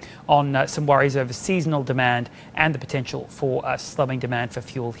crude oil on some worries over seasonal demand and the potential for slowing demand for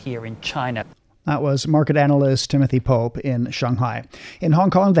fuel here in China. That was market analyst Timothy Pope in Shanghai. In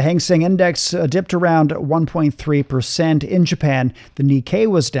Hong Kong, the Hang Seng Index dipped around 1.3%. In Japan, the Nikkei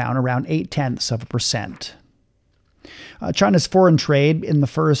was down around 0.8%. China's foreign trade in the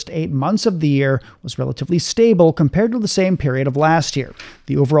first 8 months of the year was relatively stable compared to the same period of last year.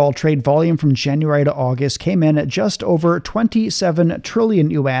 The overall trade volume from January to August came in at just over 27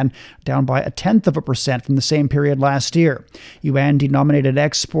 trillion yuan, down by 0.1% from the same period last year. Yuan-denominated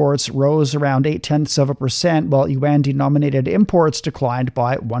exports rose around 0.8%, while yuan-denominated imports declined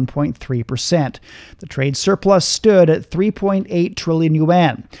by 1.3%. The trade surplus stood at 3.8 trillion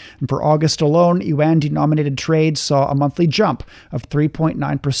yuan. And for August alone, yuan-denominated trade saw a monthly jump of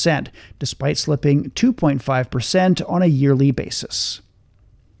 3.9%, despite slipping 2.5% on a yearly basis.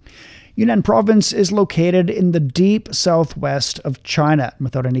 Yunnan province is located in the deep southwest of China.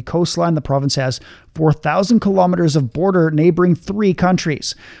 Without any coastline, the province has 4,000 kilometers of border neighboring 3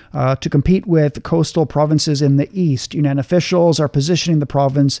 countries. To compete with coastal provinces in the east, Yunnan officials are positioning the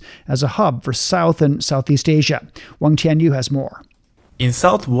province as a hub for South and Southeast Asia. Wang Tianyu has more. In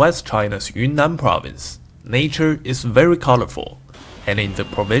southwest China's Yunnan province, nature is very colorful, and in the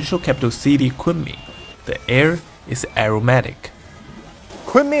provincial capital city Kunming, the air is aromatic.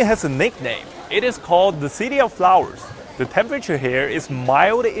 Kunming has a nickname. It is called the City of Flowers. The temperature here is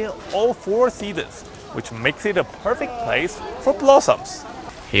mild in all 4 seasons, which makes it a perfect place for blossoms.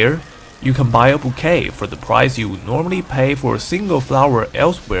 Here, you can buy a bouquet for the price you would normally pay for a single flower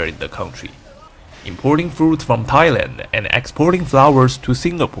elsewhere in the country. Importing fruits from Thailand and exporting flowers to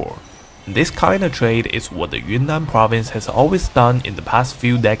Singapore. This kind of trade is what the Yunnan province has always done in the past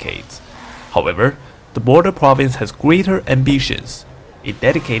few decades. However, the border province has greater ambitions. It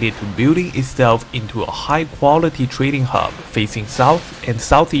dedicated to building itself into a high-quality trading hub facing South and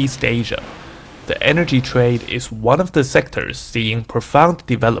Southeast Asia. The energy trade is one of the sectors seeing profound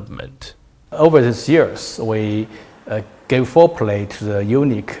development. Over these years, we gave full play to the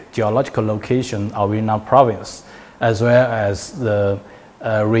unique geological location of Yunnan province, as well as the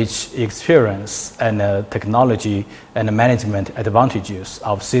rich experience and technology and management advantages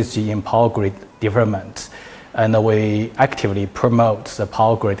of 6G in power grid development. And we actively promote the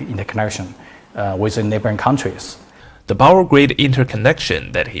power grid interconnection with the neighboring countries. The power grid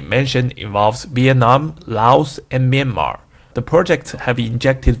interconnection that he mentioned involves Vietnam, Laos, and Myanmar. The projects have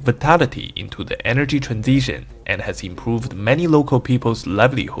injected vitality into the energy transition and has improved many local people's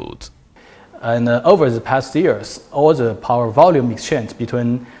livelihoods. And over the past years, all the power volume exchange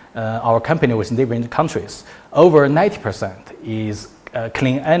between our company with neighboring countries, over 90% is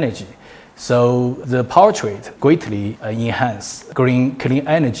clean energy. So the power trade greatly enhanced clean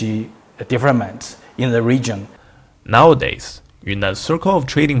energy development in the region. Nowadays, Yunnan's circle of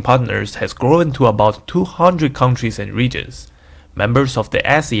trading partners has grown to about 200 countries and regions. Members of the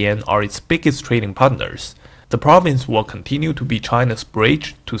ASEAN are its biggest trading partners. The province will continue to be China's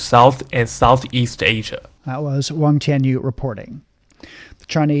bridge to South and Southeast Asia. That was Wang Tianyu reporting. The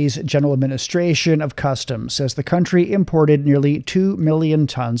Chinese General Administration of Customs says the country imported nearly 2 million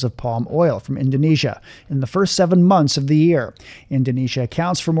tons of palm oil from Indonesia in the first 7 months of the year. Indonesia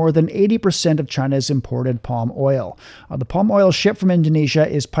accounts for more than 80% of China's imported palm oil. The palm oil shipped from Indonesia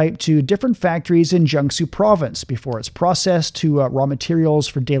is piped to different factories in Jiangsu province before it's processed to raw materials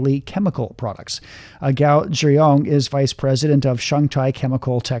for daily chemical products. Gao Zhiyong is vice president of Shanghai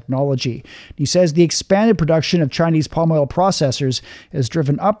Chemical Technology. He says the expanded production of Chinese palm oil processors has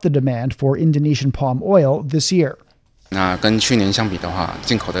driven up the demand for Indonesian palm oil this year. Imports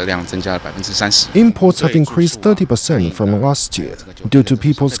have increased 30% from last year due to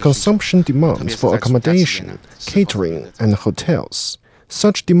people's consumption demands for accommodation, catering, and hotels.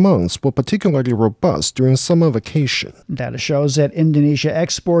 Such demands were particularly robust during summer vacation. Data shows that Indonesia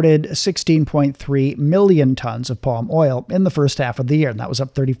exported 16.3 million tons of palm oil in the first half of the year, and that was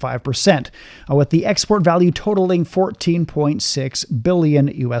up 35%, with the export value totaling $14.6 billion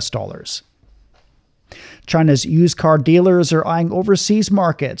US. China's used car dealers are eyeing overseas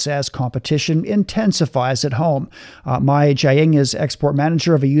markets as competition intensifies at home. Mai Jiaying is export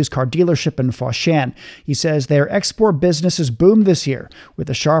manager of a used car dealership in Foshan. He says their export business has boomed this year, with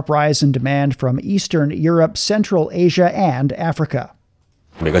a sharp rise in demand from Eastern Europe, Central Asia, and Africa.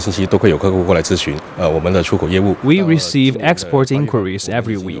 We receive export inquiries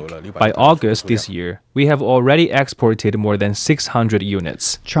every week. By August this year, we have already exported more than 600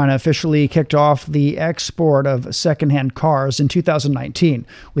 units. China officially kicked off the export of second-hand cars in 2019,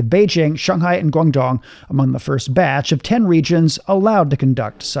 with Beijing, Shanghai, and Guangdong among the first batch of 10 regions allowed to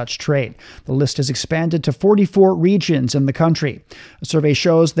conduct such trade. The list has expanded to 44 regions in the country. A survey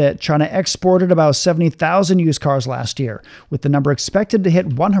shows that China exported about 70,000 used cars last year, with the number expected to hit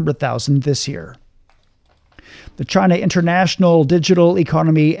 100,000 this year. The China International Digital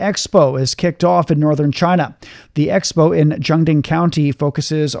Economy Expo is kicked off in northern China. The expo in Jiangding County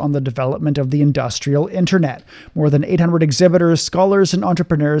focuses on the development of the industrial internet. More than 800 exhibitors, scholars, and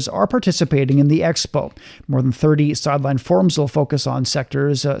entrepreneurs are participating in the expo. More than 30 sideline forums will focus on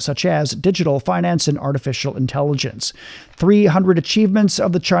sectors such as digital, finance, and artificial intelligence. 300 achievements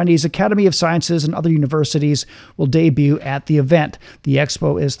of the Chinese Academy of Sciences and other universities will debut at the event. The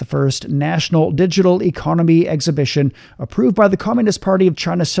expo is the first national digital economy exhibition approved by the Communist Party of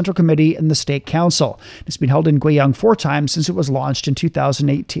China's Central Committee and the State Council. It's been held in Guiyang 4 times since it was launched in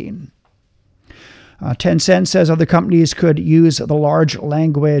 2018. Tencent says other companies could use the large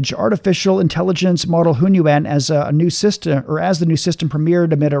language artificial intelligence model Hunyuan as the new system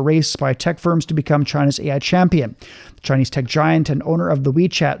premiered amid a race by tech firms to become China's AI champion. The Chinese tech giant and owner of the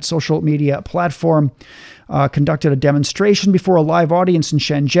WeChat social media platform conducted a demonstration before a live audience in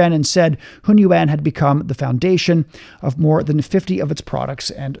Shenzhen and said Hunyuan had become the foundation of more than 50 of its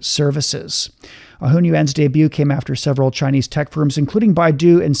products and services. Hunyuan's debut came after several Chinese tech firms, including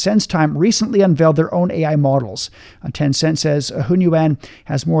Baidu and SenseTime, recently unveiled their own AI models. Tencent says Hunyuan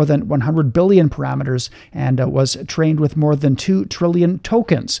has more than 100 billion parameters and was trained with more than 2 trillion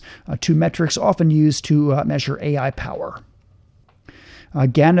tokens, two metrics often used to measure AI power.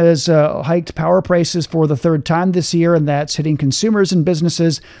 Ghana has hiked power prices for the 3rd time this year, and that's hitting consumers and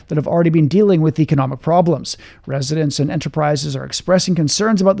businesses that have already been dealing with economic problems. Residents and enterprises are expressing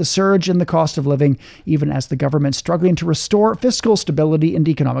concerns about the surge in the cost of living, even as the government's struggling to restore fiscal stability and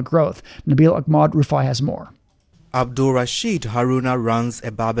economic growth. Nabil Ahmad Rufai has more. Abdul Rashid Haruna runs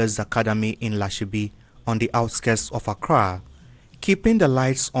a barber's academy in Lashibi on the outskirts of Accra. Keeping the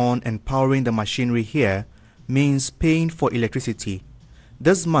lights on and powering the machinery here means paying for electricity.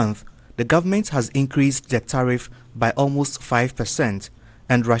 This month, the government has increased the tariff by almost 5%,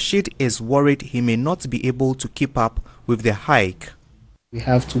 and Rashid is worried he may not be able to keep up with the hike. We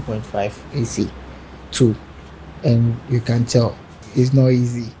have 2.5 AC, 2, and you can tell it's not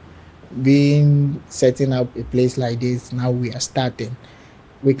easy. Setting up a place like this, now we are starting.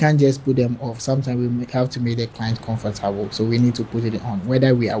 We can't just put them off. Sometimes we have to make the client comfortable, so we need to put it on,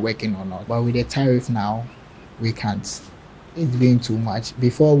 whether we are working or not. But with the tariff now, we can't. It's been too much.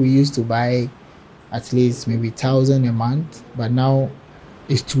 Before we used to buy at least maybe 1,000 a month, but now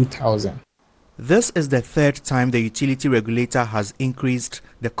it's 2,000. This is the 3rd time the utility regulator has increased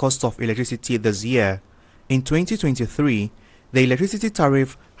the cost of electricity this year. In 2023, the electricity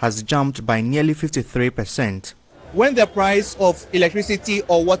tariff has jumped by nearly 53%. When the price of electricity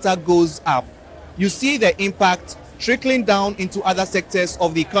or water goes up, you see the impact trickling down into other sectors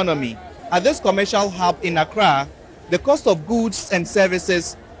of the economy. At this commercial hub in Accra, the cost of goods and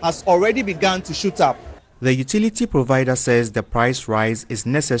services has already begun to shoot up. The utility provider says the price rise is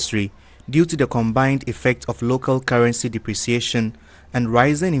necessary due to the combined effect of local currency depreciation and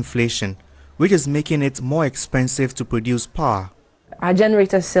rising inflation, which is making it more expensive to produce power. Our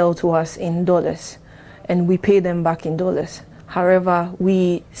generators sell to us in dollars, and we pay them back in dollars. However,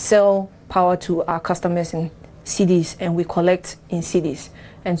 we sell power to our customers in cedis, and we collect in cedis.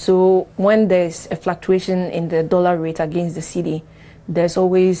 And so when there's a fluctuation in the dollar rate against the cedi, there's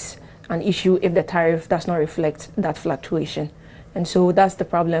always an issue if the tariff does not reflect that fluctuation. And so that's the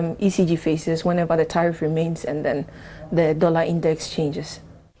problem ECG faces whenever the tariff remains and then the dollar index changes.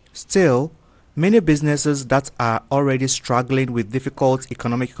 Still, many businesses that are already struggling with difficult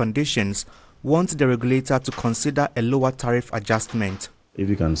economic conditions want the regulator to consider a lower tariff adjustment. If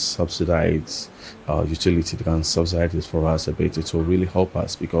you can subsidize utility, they can subsidize it for us a bit. It will really help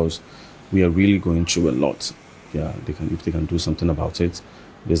us because we are really going through a lot. Yeah, if they can do something about it,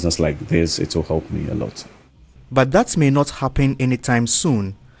 business like this, it will help me a lot. But that may not happen anytime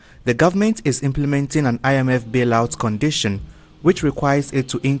soon. The government is implementing an IMF bailout condition, which requires it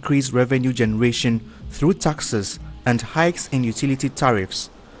to increase revenue generation through taxes and hikes in utility tariffs.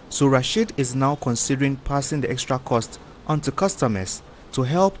 So Rashid is now considering passing the extra cost onto customers to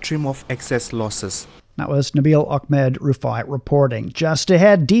help trim off excess losses. That was Nabil Ahmed Rufai reporting. Just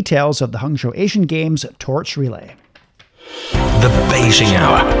ahead, details of the Hangzhou Asian Games torch relay. The Beijing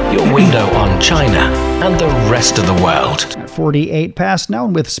Hour, your window on China and the rest of the world. At 48 past now,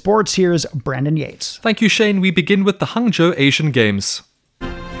 and with sports, here's Brandon Yates. Thank you, Shane. We begin with the Hangzhou Asian Games.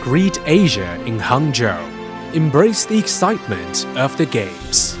 Greet Asia in Hangzhou. Embrace the excitement of the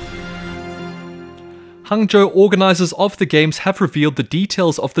Games. Hangzhou organizers of the games have revealed the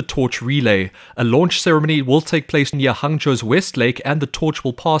details of the torch relay. A launch ceremony will take place near Hangzhou's West Lake, and the torch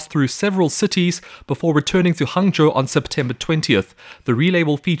will pass through several cities before returning to Hangzhou on September 20th. The relay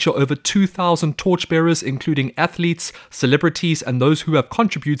will feature over 2,000 torchbearers, including athletes, celebrities, and those who have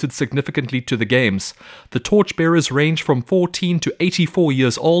contributed significantly to the games. The torchbearers range from 14 to 84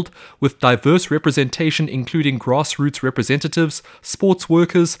 years old, with diverse representation including grassroots representatives, sports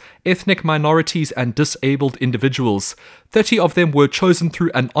workers, ethnic minorities, and disabled individuals. 30 of them were chosen through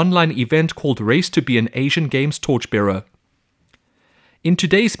an online event called Race to be an Asian Games Torchbearer. In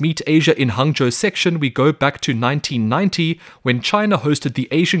today's Meet Asia in Hangzhou section, we go back to 1990 when China hosted the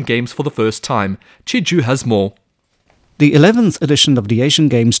Asian Games for the first time. Chiju has more. The 11th edition of the Asian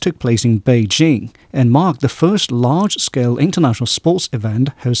Games took place in Beijing and marked the first large-scale international sports event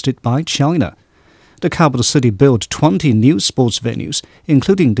hosted by China. The capital city built 20 new sports venues,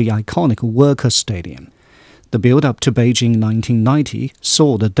 including the iconic Workers' Stadium. The build-up to Beijing 1990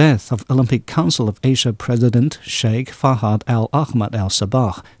 saw the death of Olympic Council of Asia President Sheikh Fahad Al-Ahmad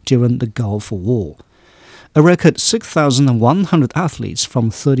Al-Sabah during the Gulf War. A record 6,100 athletes from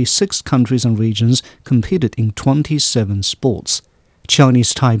 36 countries and regions competed in 27 sports.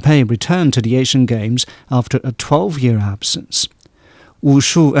 Chinese Taipei returned to the Asian Games after a 12-year absence.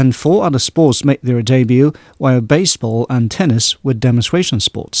 Wushu and 4 other sports made their debut, while baseball and tennis were demonstration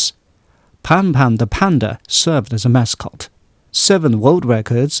sports. Pan Pan the panda served as a mascot. 7 world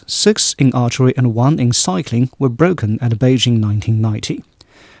records, 6 in archery and 1 in cycling, were broken at Beijing 1990.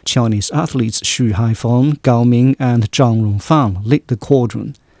 Chinese athletes Xu Haifeng, Gao Ming, and Zhang Rongfang lead the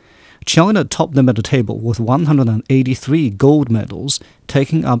quadrant. China topped the medal table with 183 gold medals,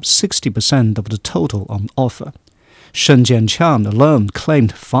 taking up 60% of the total on offer. Shen Jianqian alone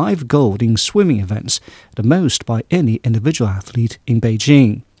claimed 5 gold in swimming events, the most by any individual athlete in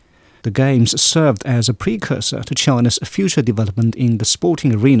Beijing. The Games served as a precursor to China's future development in the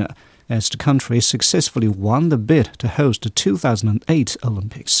sporting arena, as the country successfully won the bid to host the 2008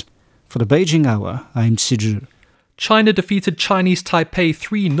 Olympics. For the Beijing Hour, I'm Qi Zhi. China defeated Chinese Taipei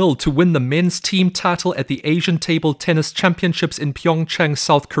 3-0 to win the men's team title at the Asian Table Tennis Championships in Pyeongchang,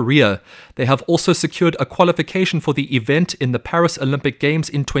 South Korea. They have also secured a qualification for the event in the Paris Olympic Games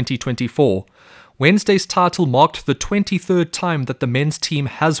in 2024. Wednesday's title marked the 23rd time that the men's team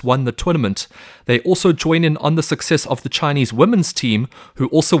has won the tournament. They also join in on the success of the Chinese women's team, who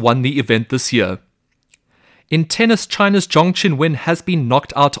also won the event this year. In tennis, China's Zhang Qinwen has been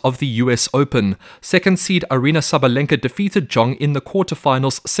knocked out of the US Open. Second seed Aryna Sabalenka defeated Zhang in the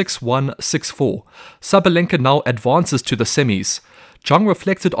quarterfinals 6-1, 6-4. Sabalenka now advances to the semis. Zhang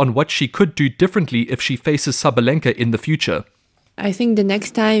reflected on what she could do differently if she faces Sabalenka in the future. I think the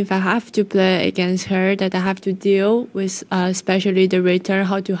next time if I have to play against her, that I have to deal with especially the return,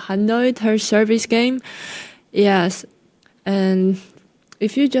 how to handle it, her service game. Yes, and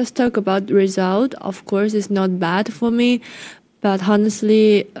if you just talk about result, of course it's not bad for me, but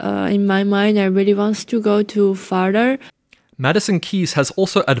honestly, in my mind, I really want to go to farther. Madison Keys has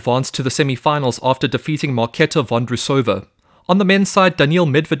also advanced to the semi-finals after defeating Marketa Vondrousova. On the men's side, Daniil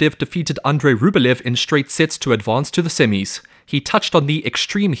Medvedev defeated Andrei Rublev in straight sets to advance to the semis. He touched on the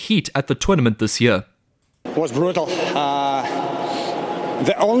extreme heat at the tournament this year. It was brutal.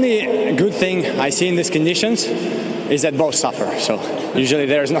 The only good thing I see in these conditions is that both suffer. So usually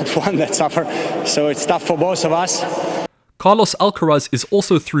there is not one that suffers. So it's tough for both of us. Carlos Alcaraz is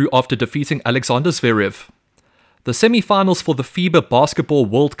also through after defeating Alexander Zverev. The semi-finals for the FIBA Basketball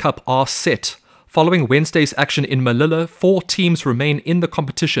World Cup are set. Following Wednesday's action in Manila, 4 teams remain in the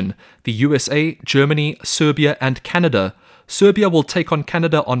competition: the USA, Germany, Serbia, and Canada. Serbia will take on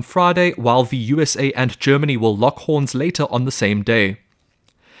Canada on Friday, while the USA and Germany will lock horns later on the same day.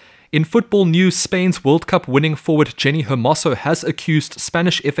 In football news, Spain's World Cup winning forward Jenny Hermoso has accused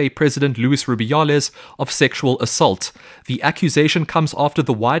Spanish FA President Luis Rubiales of sexual assault. The accusation comes after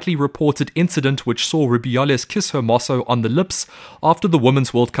the widely reported incident which saw Rubiales kiss Hermoso on the lips after the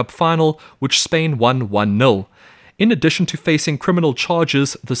Women's World Cup final, which Spain won 1-0. In addition to facing criminal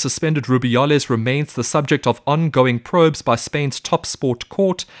charges, the suspended Rubiales remains the subject of ongoing probes by Spain's top sport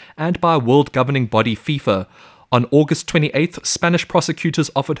court and by world governing body FIFA. On August 28th, Spanish prosecutors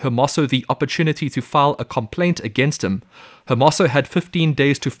offered Hermoso the opportunity to file a complaint against him. Hermoso had 15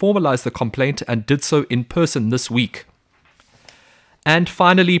 days to formalize the complaint and did so in person this week. And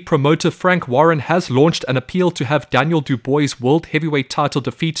finally, promoter Frank Warren has launched an appeal to have Daniel Dubois' world heavyweight title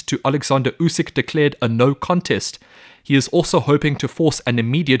defeat to Alexander Usyk declared a no contest. He is also hoping to force an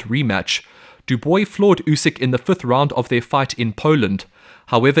immediate rematch. Dubois floored Usyk in the 5th round of their fight in Poland.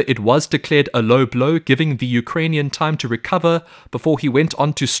 However, it was declared a low blow, giving the Ukrainian time to recover before he went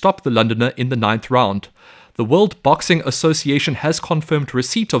on to stop the Londoner in the 9th round. The World Boxing Association has confirmed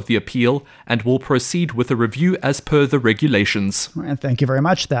receipt of the appeal and will proceed with a review as per the regulations. And thank you very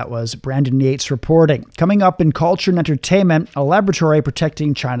much. That was Brandon Yates reporting. Coming up in culture and entertainment, a laboratory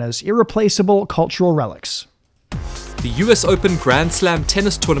protecting China's irreplaceable cultural relics. The US Open Grand Slam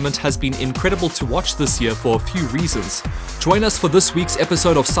tennis tournament has been incredible to watch this year for a few reasons. Join us for this week's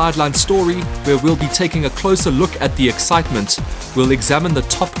episode of Sideline Story, where we'll be taking a closer look at the excitement. We'll examine the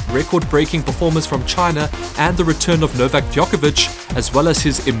top record-breaking performers from China and the return of Novak Djokovic, as well as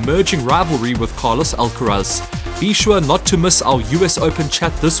his emerging rivalry with Carlos Alcaraz. Be sure not to miss our US Open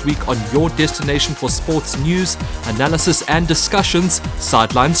chat this week on your destination for sports news, analysis and discussions,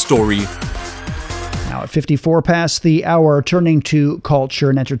 Sideline Story. Now at 54 past the hour, turning to culture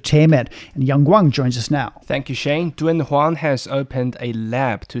and entertainment. And Yang Guang joins us now. Thank you, Shane. Dunhuang has opened a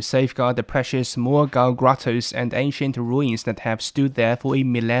lab to safeguard the precious Mogao grottos and ancient ruins that have stood there for a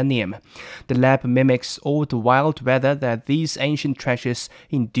millennium. The lab mimics all the wild weather that these ancient treasures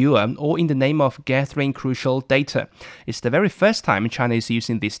endure, all in the name of gathering crucial data. It's the very first time China is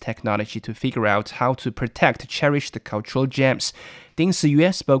using this technology to figure out how to protect cherished cultural gems. Ding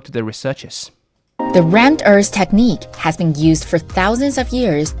Siyue spoke to the researchers. The rammed earth technique has been used for thousands of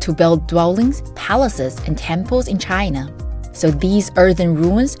years to build dwellings, palaces, and temples in China. So these earthen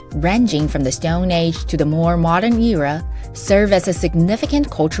ruins, ranging from the Stone Age to the more modern era, serve as a significant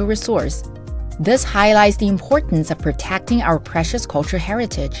cultural resource. This highlights the importance of protecting our precious cultural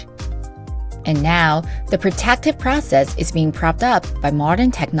heritage. And now, the protective process is being propped up by modern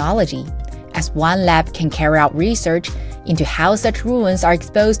technology, as one lab can carry out research into how such ruins are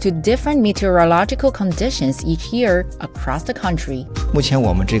exposed to different meteorological conditions each year across the country.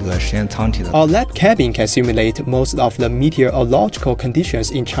 Our lab cabin can simulate most of the meteorological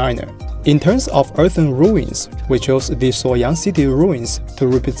conditions in China. In terms of earthen ruins, we chose the Soyang city ruins to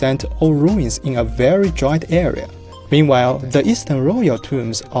represent all ruins in a very dry area. Meanwhile, the eastern royal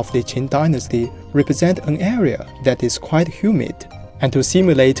tombs of the Qin dynasty represent an area that is quite humid. And to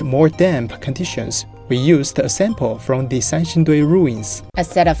simulate more damp conditions, we used a sample from the Sanxindui ruins. A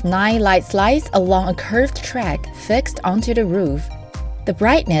set of 9 light slides along a curved track fixed onto the roof. The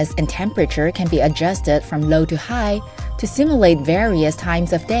brightness and temperature can be adjusted from low to high to simulate various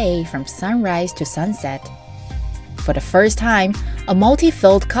times of day from sunrise to sunset. For the first time, a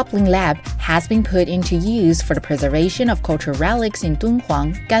multi-field coupling lab has been put into use for the preservation of cultural relics in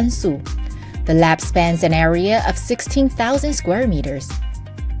Dunhuang, Gansu. The lab spans an area of 16,000 square meters.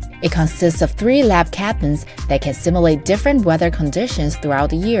 It consists of 3 lab cabins that can simulate different weather conditions throughout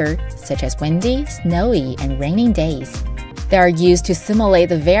the year, such as windy, snowy, and raining days. They are used to simulate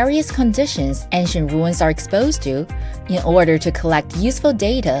the various conditions ancient ruins are exposed to in order to collect useful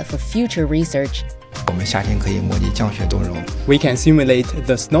data for future research. We can simulate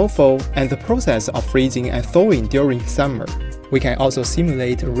the snowfall and the process of freezing and thawing during summer. We can also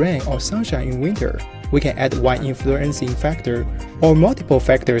simulate rain or sunshine in winter. We can add one influencing factor or multiple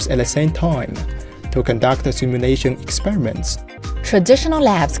factors at the same time to conduct the simulation experiments. Traditional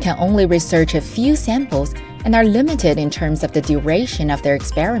labs can only research a few samples and are limited in terms of the duration of their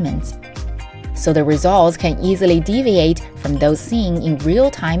experiments. So the results can easily deviate from those seen in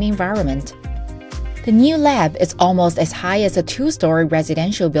real-time environment. The new lab is almost as high as a 2-story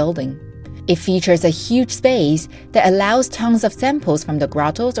residential building. It features a huge space that allows tons of samples from the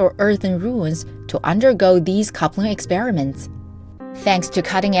grottos or earthen ruins to undergo these coupling experiments. Thanks to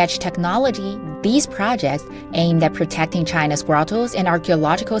cutting-edge technology, these projects aimed at protecting China's grottos and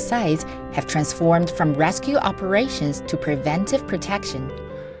archaeological sites have transformed from rescue operations to preventive protection.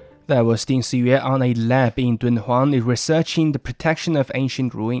 That was Ding Siyue on a lab in Dunhuang researching the protection of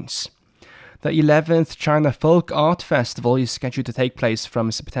ancient ruins. The 11th China Folk Art Festival is scheduled to take place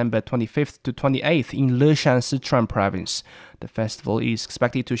from September 25th to 28th in Leshan, Sichuan Province. The festival is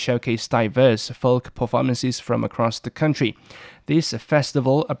expected to showcase diverse folk performances from across the country. This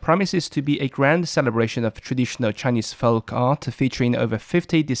festival promises to be a grand celebration of traditional Chinese folk art featuring over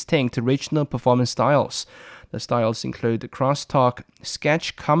 50 distinct regional performance styles. The styles include crosstalk,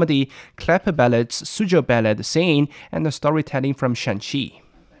 sketch comedy, clapper ballads, suzhou ballad, singing, and storytelling from Shanxi.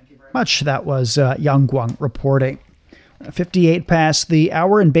 That was Yang Guang reporting. 58 past the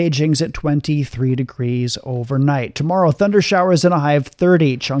hour, and Beijing's at 23 degrees overnight. Tomorrow, thunder showers and a high of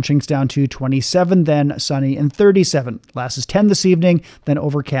 30. Chongqing's down to 27, then sunny and 37. Last is 10 this evening, then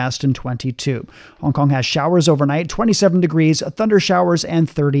overcast and 22. Hong Kong has showers overnight, 27 degrees, thunder showers and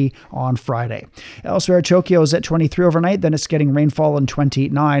 30 on Friday. Elsewhere, Tokyo's at 23 overnight, then it's getting rainfall and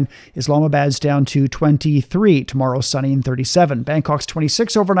 29. Islamabad's down to 23. Tomorrow, sunny and 37. Bangkok's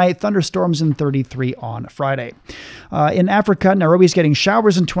 26 overnight, thunderstorms and 33 on Friday. In Africa, Nairobi's getting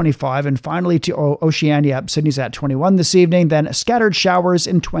showers in 25, and finally to Oceania, Sydney's at 21 this evening, then scattered showers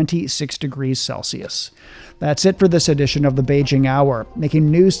in 26 degrees Celsius. That's it for this edition of the Beijing Hour. Making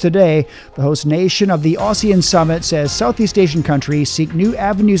news today, the host nation of the ASEAN Summit says Southeast Asian countries seek new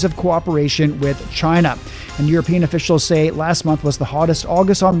avenues of cooperation with China. And European officials say last month was the hottest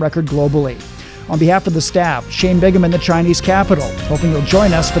August on record globally. On behalf of the staff, Shane Bigham in the Chinese capital, hoping you'll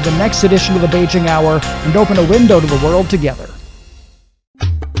join us for the next edition of the Beijing Hour and open a window to the world together.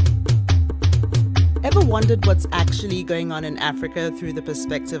 Ever wondered what's actually going on in Africa through the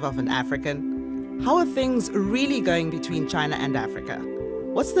perspective of an African? How are things really going between China and Africa?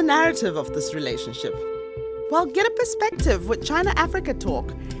 What's the narrative of this relationship? Well, get a perspective with China-Africa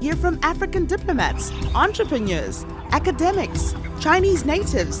Talk. Hear from African diplomats, entrepreneurs, academics, Chinese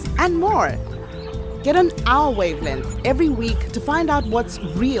natives, and more. Get on our wavelength every week to find out what's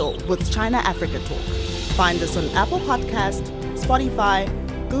real with China-Africa Talk. Find us on Apple Podcast, Spotify,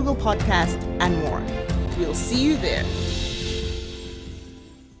 Google Podcast, and more. We'll see you there.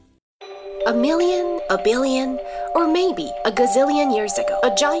 A million, a billion, or maybe a gazillion years ago,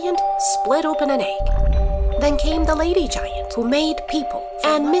 a giant split open an egg. Then came the lady giant, who made people,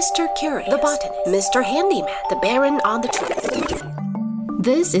 and Mr. Curious, the botanist, Mr. Handyman, the Baron on the tree.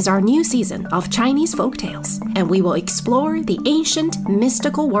 This is our new season of Chinese folktales, and we will explore the ancient,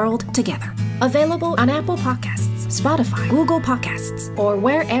 mystical world together. Available on Apple Podcasts, Spotify, Google Podcasts, or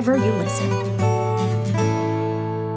wherever you listen.